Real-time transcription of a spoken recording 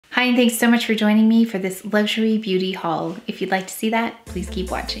Hi, and thanks so much for joining me for this luxury beauty haul. If you'd like to see that, please keep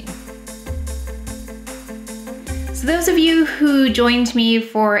watching. So those of you who joined me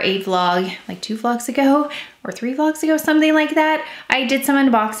for a vlog, like 2 vlogs ago, or 3 vlogs ago, something like that, I did some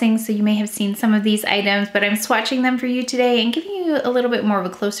unboxings, so you may have seen some of these items, but I'm swatching them for you today and giving you a little bit more of a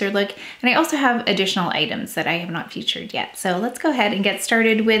closer look. And I also have additional items that I have not featured yet. So let's go ahead and get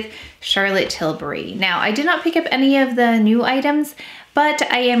started with Charlotte Tilbury. Now, I did not pick up any of the new items, but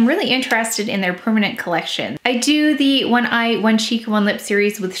I am really interested in their permanent collection. I do the One Eye, One Cheek, One Lip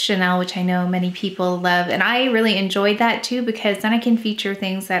series with Chanel, which I know many people love, and I really enjoyed that too because then I can feature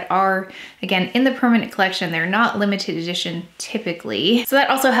things that are, again, in the permanent collection. They're not limited edition typically. So that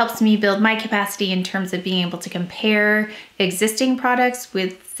also helps me build my capacity in terms of being able to compare existing products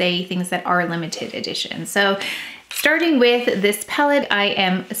with, say, things that are limited edition. So starting with this palette, I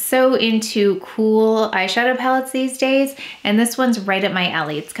am so into cool eyeshadow palettes these days, and this one's right up my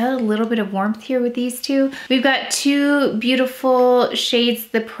alley. It's got a little bit of warmth here with these two. We've got 2 beautiful shades,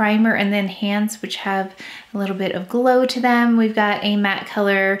 the primer and the enhance, which have a little bit of glow to them. We've got a matte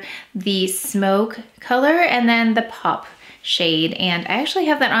color, the smoke color, and then the pop shade. And I actually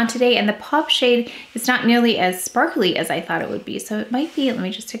have that on today, and the pop shade is not nearly as sparkly as I thought it would be. So it might be, let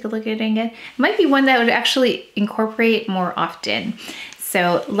me just take a look at it again. It might be one that would actually incorporate more often.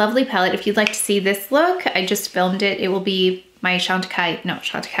 So lovely palette. If you'd like to see this look, I just filmed it. It will be my my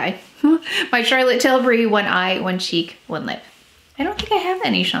Charlotte Tilbury One Eye, One Cheek, One Lip. I don't think I have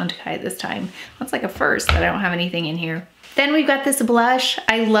any Chantecaille this time. That's like a first that I don't have anything in here. Then we've got this blush.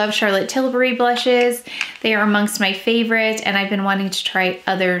 I love Charlotte Tilbury blushes. They are amongst my favorite, and I've been wanting to try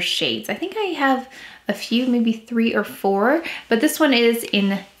other shades. I think I have a few, maybe 3 or 4, but this one is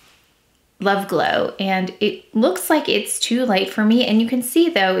in Love Glow, and it looks like it's too light for me. And you can see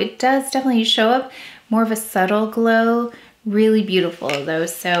though, it does definitely show up more of a subtle glow. Really beautiful though,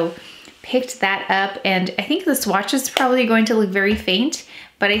 so picked that up. And I think the swatch is probably going to look very faint,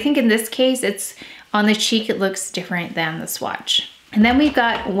 but I think in this case, it's on the cheek, it looks different than the swatch. And then we've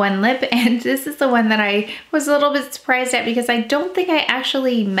got One Lip, and this is the one that I was a little bit surprised at because I don't think I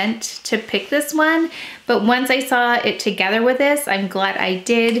actually meant to pick this one, but once I saw it together with this, I'm glad I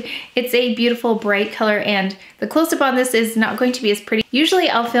did. It's a beautiful bright color, and the close-up on this is not going to be as pretty. Usually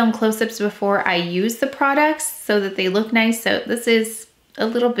I'll film close-ups before I use the products so that they look nice, so this is a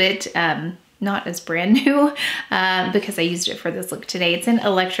little bit not as brand new because I used it for this look today. It's in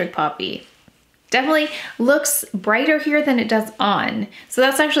Electric Poppy. Definitely looks brighter here than it does on. So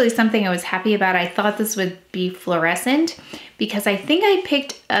that's actually something I was happy about. I thought this would be fluorescent because I think I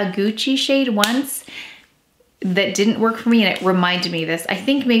picked a Gucci shade once that didn't work for me, and it reminded me of this. I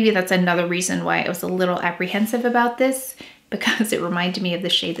think maybe that's another reason why I was a little apprehensive about this, because it reminded me of the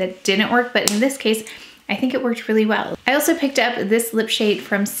shade that didn't work. But in this case, I think it worked really well. I also picked up this lip shade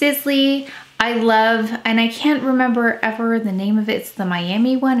from SISLEY. I love, and I can't remember ever the name of it. It's the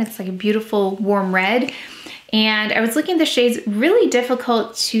Miami one. It's like a beautiful warm red. And I was looking at the shades, really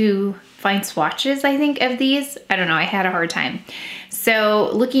difficult to find swatches, I think, of these. I don't know, I had a hard time. So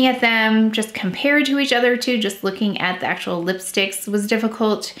looking at them just compared to each other too, just looking at the actual lipsticks was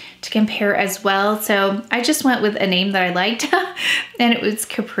difficult to compare as well. So I just went with a name that I liked and it was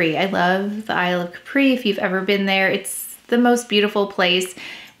Capri. I love the Isle of Capri. If you've ever been there, it's the most beautiful place.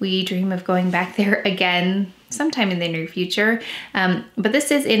 We dream of going back there again sometime in the near future. But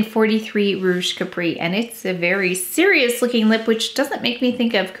this is in 43 Rouge Capri, and it's a very serious looking lip, which doesn't make me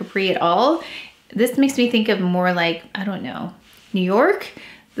think of Capri at all. This makes me think of more like, I don't know, New York,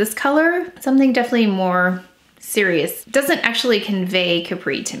 this color, something definitely more serious. Doesn't actually convey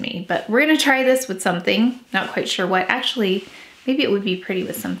Capri to me, but we're gonna try this with something, not quite sure what. Actually, maybe it would be pretty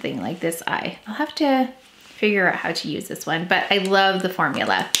with something like this eye. I'll have to figure out how to use this one, but I love the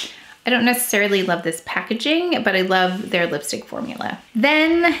formula. I don't necessarily love this packaging, but I love their lipstick formula.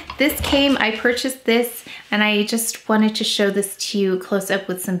 Then this came, I purchased this, and I just wanted to show this to you close up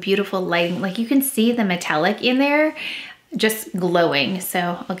with some beautiful lighting. Like you can see the metallic in there, just glowing.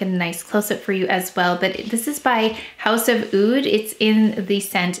 So I'll get a nice close-up for you as well. But this is by House of Oud. It's in the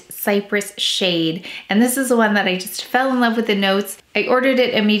scent Cypress Shade. And this is the one that I just fell in love with the notes. I ordered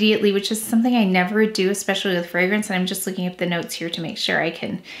it immediately, which is something I never do, especially with fragrance. And I'm just looking up the notes here to make sure I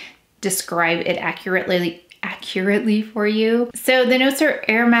can describe it accurately for you. So the notes are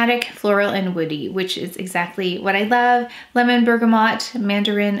aromatic, floral, and woody, which is exactly what I love. Lemon, bergamot,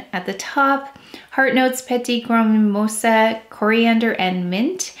 mandarin at the top. Heart notes, petit gourmand mimosa, coriander, and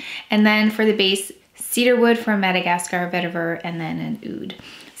mint. And then for the base, cedarwood from Madagascar, vetiver, and then an oud.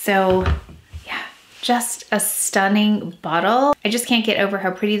 So yeah, just a stunning bottle. I just can't get over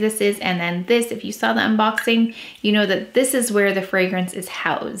how pretty this is. And then this, if you saw the unboxing, you know that this is where the fragrance is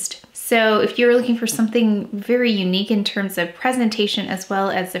housed. So if you're looking for something very unique in terms of presentation as well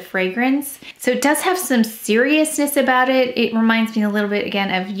as the fragrance, so it does have some seriousness about it. It reminds me a little bit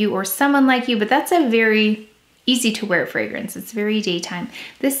again of You or Someone Like You, but that's a very easy to wear fragrance. It's very daytime.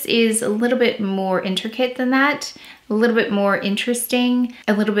 This is a little bit more intricate than that, a little bit more interesting,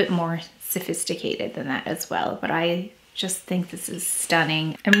 a little bit more sophisticated than that as well. But I just think this is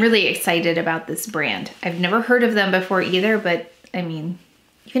stunning. I'm really excited about this brand. I've never heard of them before either, but I mean,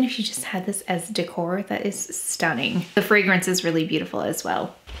 even if you just had this as decor, that is stunning. The fragrance is really beautiful as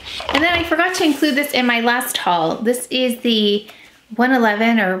well. And then I forgot to include this in my last haul. This is the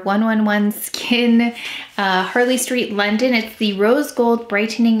 111 or 111 Skin Harley Street London. It's the Rose Gold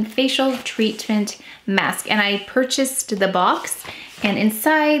Brightening Facial Treatment Mask. And I purchased the box, and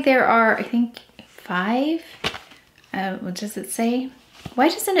inside there are, I think, 5. What does it say? Why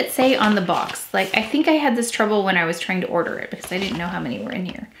doesn't it say on the box? Like, I think I had this trouble when I was trying to order it because I didn't know how many were in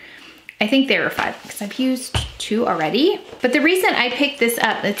here. I think there are 5 because I've used 2 already. But the reason I picked this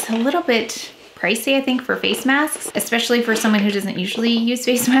up, it's a little bit pricey, I think, for face masks, especially for someone who doesn't usually use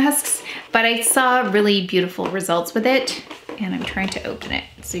face masks. But I saw really beautiful results with it, and I'm trying to open it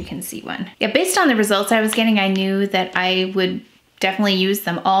so you can see one. Yeah, based on the results I was getting, I knew that I would definitely use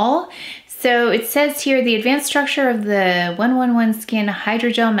them all. So it says here, the advanced structure of the 111 Skin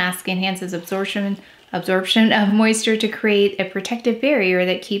Hydrogel Mask enhances absorption of moisture to create a protective barrier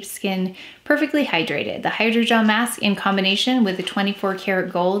that keeps skin perfectly hydrated. The hydrogel mask, in combination with the 24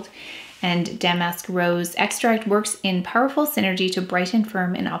 karat gold and damask rose extract, works in powerful synergy to brighten,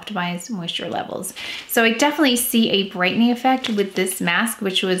 firm, and optimize moisture levels. So I definitely see a brightening effect with this mask,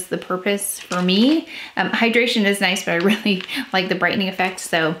 which was the purpose for me. Hydration is nice, but I really like the brightening effect,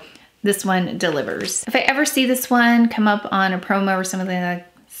 so this one delivers. If I ever see this one come up on a promo or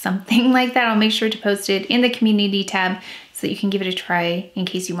something like that, I'll make sure to post it in the community tab so that you can give it a try in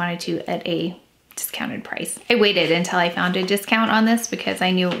case you wanted to at a discounted price. I waited until I found a discount on this because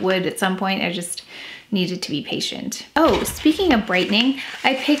I knew it would at some point. I just needed to be patient. Oh, speaking of brightening,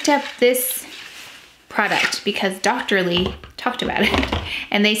 I picked up this product because Dr. Lee talked about it,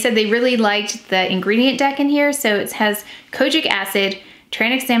 and they said they really liked the ingredient deck in here. So it has kojic acid,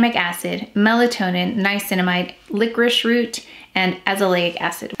 tranexamic acid, melatonin, niacinamide, licorice root, and azelaic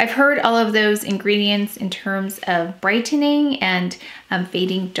acid. I've heard all of those ingredients in terms of brightening and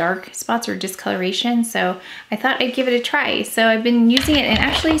fading dark spots or discoloration, so I thought I'd give it a try. So I've been using it, and it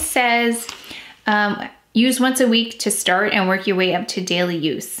actually says use once a week to start and work your way up to daily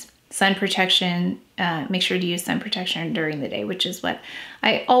use. Sun protection, make sure to use sun protection during the day, which is what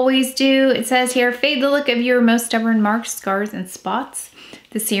I always do. It says here, fade the look of your most stubborn marks, scars, and spots.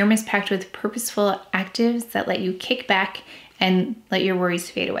 The serum is packed with purposeful actives that let you kick back and let your worries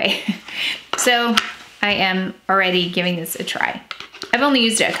fade away. So I am already giving this a try. I've only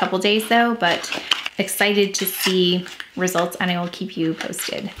used it a couple days though, but excited to see results, and I will keep you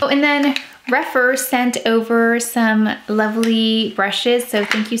posted. Oh, and then Refer sent over some lovely brushes, so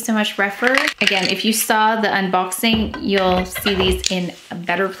thank you so much, Refer. Again, if you saw the unboxing, you'll see these in a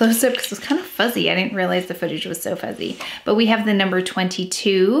better close-up because it was kind of fuzzy. I didn't realize the footage was so fuzzy. But we have the number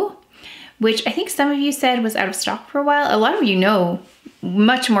 22, which I think some of you said was out of stock for a while. A lot of you know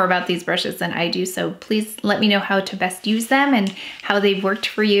much more about these brushes than I do, so please let me know how to best use them and how they've worked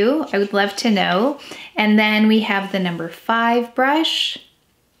for you. I would love to know. And then we have the number 5 brush.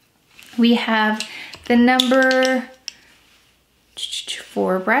 We have the number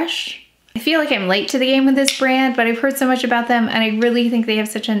 4 brush. I feel like I'm late to the game with this brand, but I've heard so much about them, and I really think they have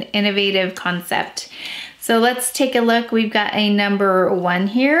such an innovative concept. So let's take a look. We've got a number 1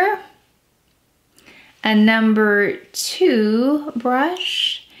 here, a number 2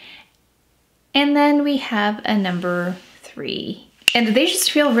 brush, and then we have a number 3. And they just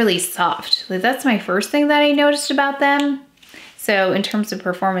feel really soft. Like, that's my first thing that I noticed about them. So in terms of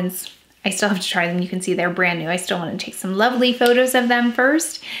performance, I still have to try them. You can see they're brand new. I still want to take some lovely photos of them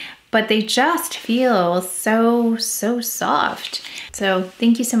first, but they just feel so soft. So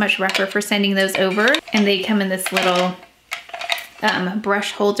thank you so much, Refer, for sending those over. And they come in this little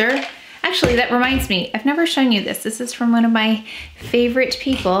brush holder. Actually, that reminds me, I've never shown you this. This is from one of my favorite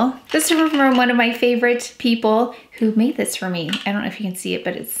people. This is from one of my favorite people who made this for me. I don't know if you can see it,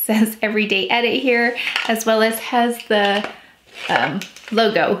 but it says Everyday Edit here, as well as has the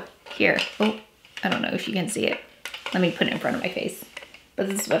logo here. Oh, I don't know if you can see it. Let me put it in front of my face. But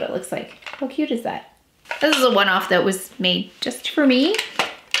this is what it looks like. How cute is that? This is a one-off that was made just for me.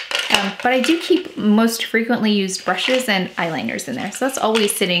 But I do keep most frequently used brushes and eyeliners in there. So that's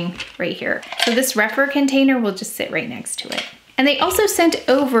always sitting right here. So this refer container will just sit right next to it. And they also sent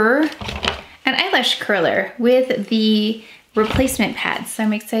over an eyelash curler with the replacement pads. So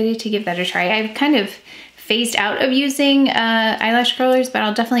I'm excited to give that a try. I've kind of phased out of using eyelash curlers, but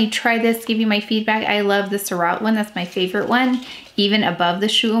I'll definitely try this, give you my feedback. I love the Serum one. That's my favorite one, even above the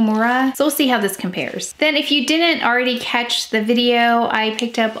Shu Uemura. So we'll see how this compares. Then if you didn't already catch the video, I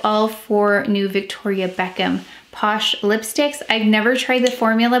picked up all 4 new Victoria Beckham Posh lipsticks. I've never tried the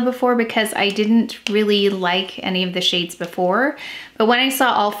formula before because I didn't really like any of the shades before. But when I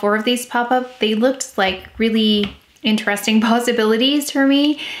saw all 4 of these pop up, they looked like really interesting possibilities for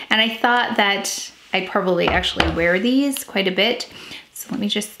me. And I thought that I'd probably actually wear these quite a bit. So let me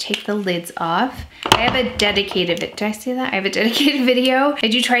just take the lids off. I have a dedicated, did I say that? I have a dedicated video. I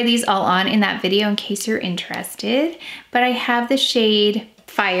do try these all on in that video in case you're interested. But I have the shade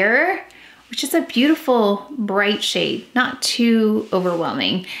Fire, which is a beautiful bright shade, not too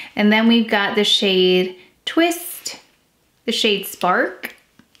overwhelming. And then we've got the shade Twist, the shade Spark,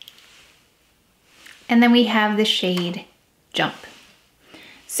 and then we have the shade Jump.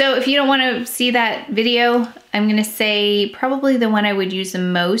 So if you don't want to see that video, I'm gonna say probably the one I would use the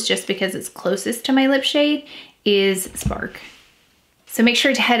most, just because it's closest to my lip shade, is Spark. So make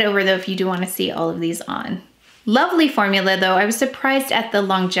sure to head over though if you do want to see all of these on. Lovely formula though. I was surprised at the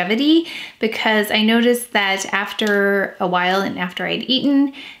longevity because I noticed that after a while and after I'd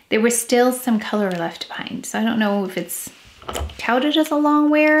eaten, there was still some color left behind. So I don't know if it's touted as a long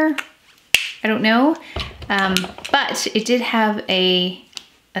wear. I don't know, but it did have a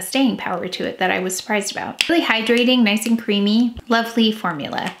staying power to it that I was surprised about. Really hydrating, nice and creamy, lovely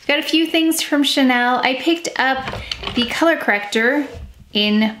formula. Got a few things from Chanel. I picked up the color corrector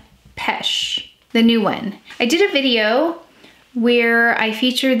in Pesh, the new one. I did a video where I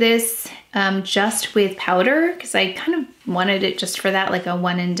featured this just with powder because I kind of wanted it just for that, like a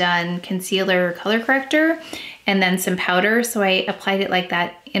one and done concealer color corrector and then some powder. So I applied it like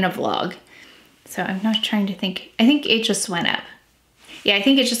that in a vlog. So I'm not trying to think, I think it just went up. Yeah, I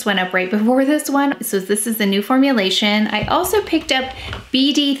think it just went up right before this one. So this is the new formulation. I also picked up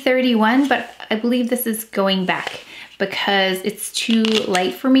BD31, but I believe this is going back because it's too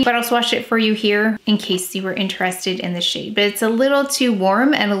light for me. But I'll swatch it for you here in case you were interested in the shade. But it's a little too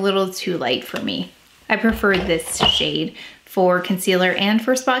warm and a little too light for me. I prefer this shade for concealer and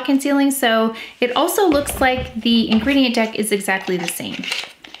for spot concealing. So it also looks like the ingredient deck is exactly the same.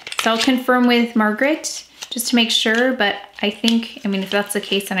 So I'll confirm with Margaret just to make sure, but I think, I mean, if that's the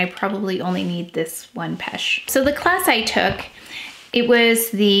case, then I probably only need this one Pesh. So the class I took, it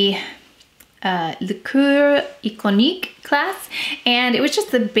was the Le Coeur Iconique class, and it was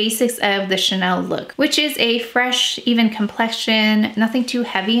just the basics of the Chanel look, which is a fresh, even complexion, nothing too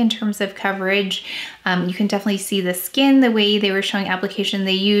heavy in terms of coverage. You can definitely see the skin, the way they were showing application.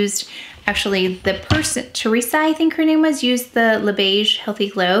 They used, actually the person, Teresa, I think her name was, used the Le Beige Healthy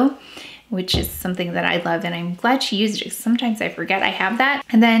Glow, which is something that I love, and I'm glad she used it. Sometimes I forget I have that.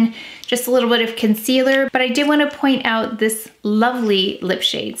 And then just a little bit of concealer, but I did want to point out this lovely lip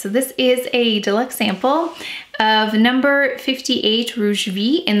shade. So this is a deluxe sample of number 58 Rouge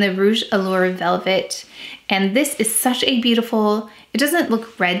V in the Rouge Allure Velvet. And this is such a beautiful, it doesn't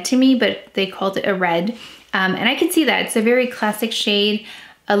look red to me, but they called it a red. And I can see that, it's a very classic shade,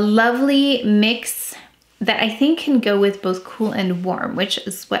 a lovely mix that I think can go with both cool and warm, which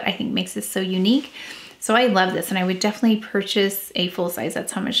is what I think makes this so unique. So I love this, and I would definitely purchase a full size.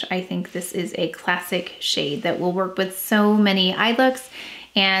 That's how much I think this is a classic shade that will work with so many eye looks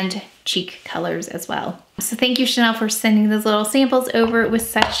and cheek colors as well. So thank you, Chanel, for sending those little samples over. It was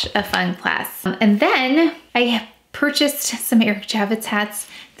such a fun class. And then I purchased some ERICJAVTIS hats,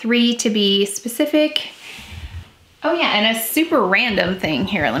 3 to be specific. Oh yeah, and a super random thing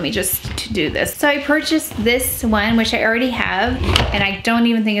here. Let me just do this. So I purchased this one, which I already have, and I don't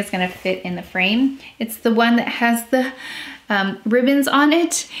even think it's gonna fit in the frame. It's the one that has the ribbons on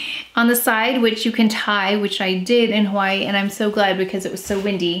it on the side, which you can tie, which I did in Hawaii, and I'm so glad because it was so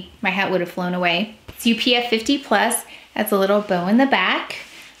windy. My hat would have flown away. It's UPF 50+. That's a little bow in the back.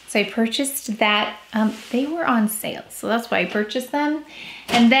 So I purchased that. They were on sale, so that's why I purchased them.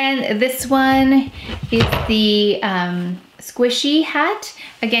 And then this one is the squishy hat.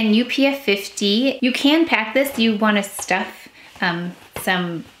 Again, UPF 50. You can pack this. You want to stuff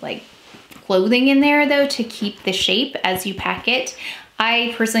some like clothing in there though to keep the shape as you pack it.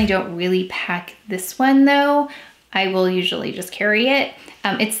 I personally don't really pack this one though. I will usually just carry it.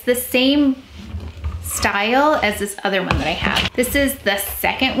 It's the same style as this other one that I have. This is the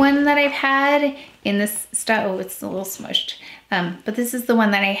second one that I've had in this style. Oh, it's a little smushed. But this is the one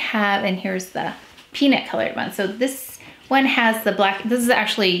that I have, and here's the peanut colored one. So this one has the black. This is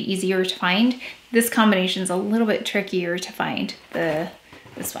actually easier to find. This combination is a little bit trickier to find,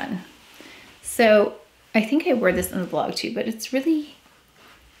 this one. So I think I wore this in the vlog too, but it's really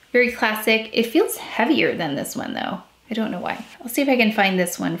very classic. It feels heavier than this one though. I don't know why. I'll see if I can find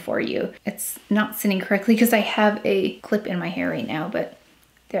this one for you. It's not sitting correctly because I have a clip in my hair right now, but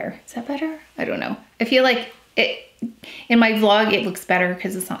there. Is that better? I don't know. I feel like in my vlog it looks better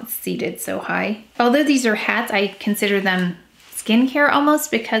because it's not seated so high. Although these are hats, I consider them skincare almost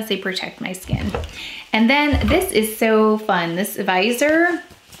because they protect my skin. And then this is so fun. This Visor,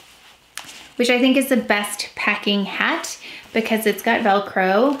 which I think is the best packing hat because it's got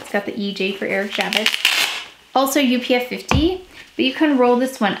Velcro. It's got the EJ for ERICJAVTIS. Also UPF 50, but you can roll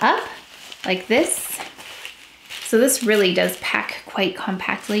this one up like this. So this really does pack quite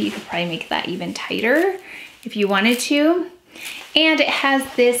compactly. You could probably make that even tighter if you wanted to. And it has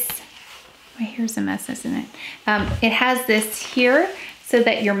this, my hair's a mess, isn't it? It has this here so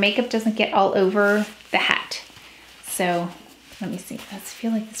that your makeup doesn't get all over the hat. So let me see, I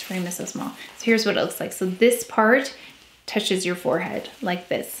feel like this frame is so small. So here's what it looks like. So this part touches your forehead like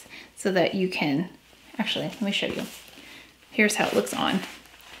this so that you can, actually, let me show you. Here's how it looks on.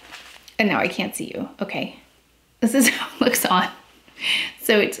 And now I can't see you. Okay. This is how it looks on.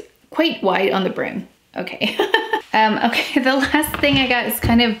 So it's quite wide on the brim. Okay. Okay, the last thing I got is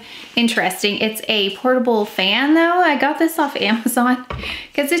kind of interesting. It's a portable fan though. I got this off Amazon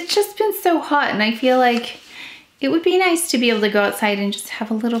because it's just been so hot and I feel like it would be nice to be able to go outside and just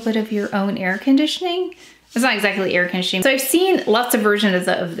have a little bit of your own air conditioning. It's not exactly air conditioning. So I've seen lots of versions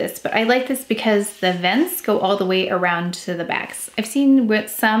of this, but I like this because the vents go all the way around to the backs. I've seen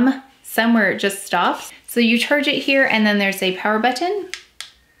with some where it just stops. So you charge it here and then there's a power button.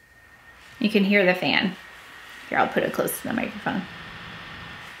 You can hear the fan. Here, I'll put it close to the microphone.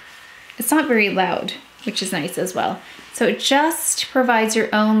 It's not very loud, which is nice as well. So it just provides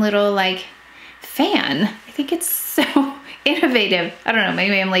your own little like fan. I think it's so innovative. I don't know,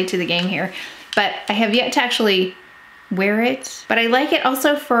 maybe I'm late to the game here, but I have yet to actually wear it. But I like it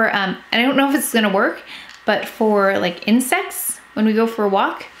also for, and I don't know if it's gonna work, but for like insects when we go for a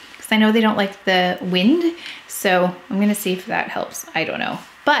walk, because I know they don't like the wind. So I'm gonna see if that helps. I don't know.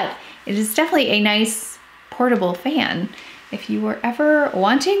 But it is definitely a nice portable fan. If you were ever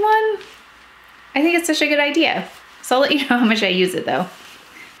wanting one, I think it's such a good idea. So I'll let you know how much I use it though.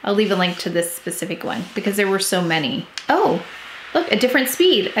 I'll leave a link to this specific one because there were so many. Oh, look, a different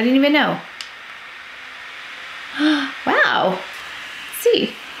speed. I didn't even know. Wow. Let's see. You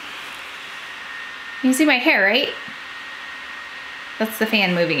can see my hair, right? That's the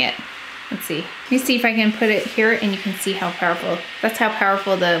fan moving it. Let's see. Let me see if I can put it here and you can see how powerful. That's how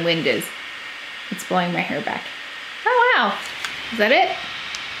powerful the wind is. It's blowing my hair back. Oh, wow. Is that it?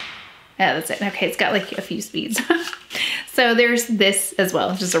 Yeah, that's it. Okay, it's got like a few speeds. So there's this as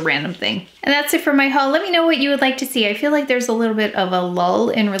well, just a random thing. And that's it for my haul. Let me know what you would like to see. I feel like there's a little bit of a lull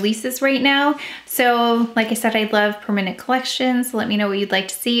in releases right now. So like I said, I love permanent collections. So let me know what you'd like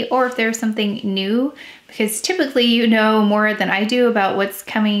to see or if there's something new, because typically you know more than I do about what's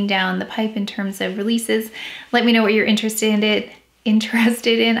coming down the pipe in terms of releases. Let me know what you're interested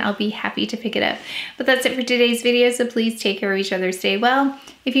in. I'll be happy to pick it up. But that's it for today's video, so please take care of each other, stay well.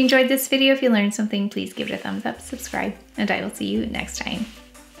 If you enjoyed this video, if you learned something, please give it a thumbs up, subscribe, and I will see you next time.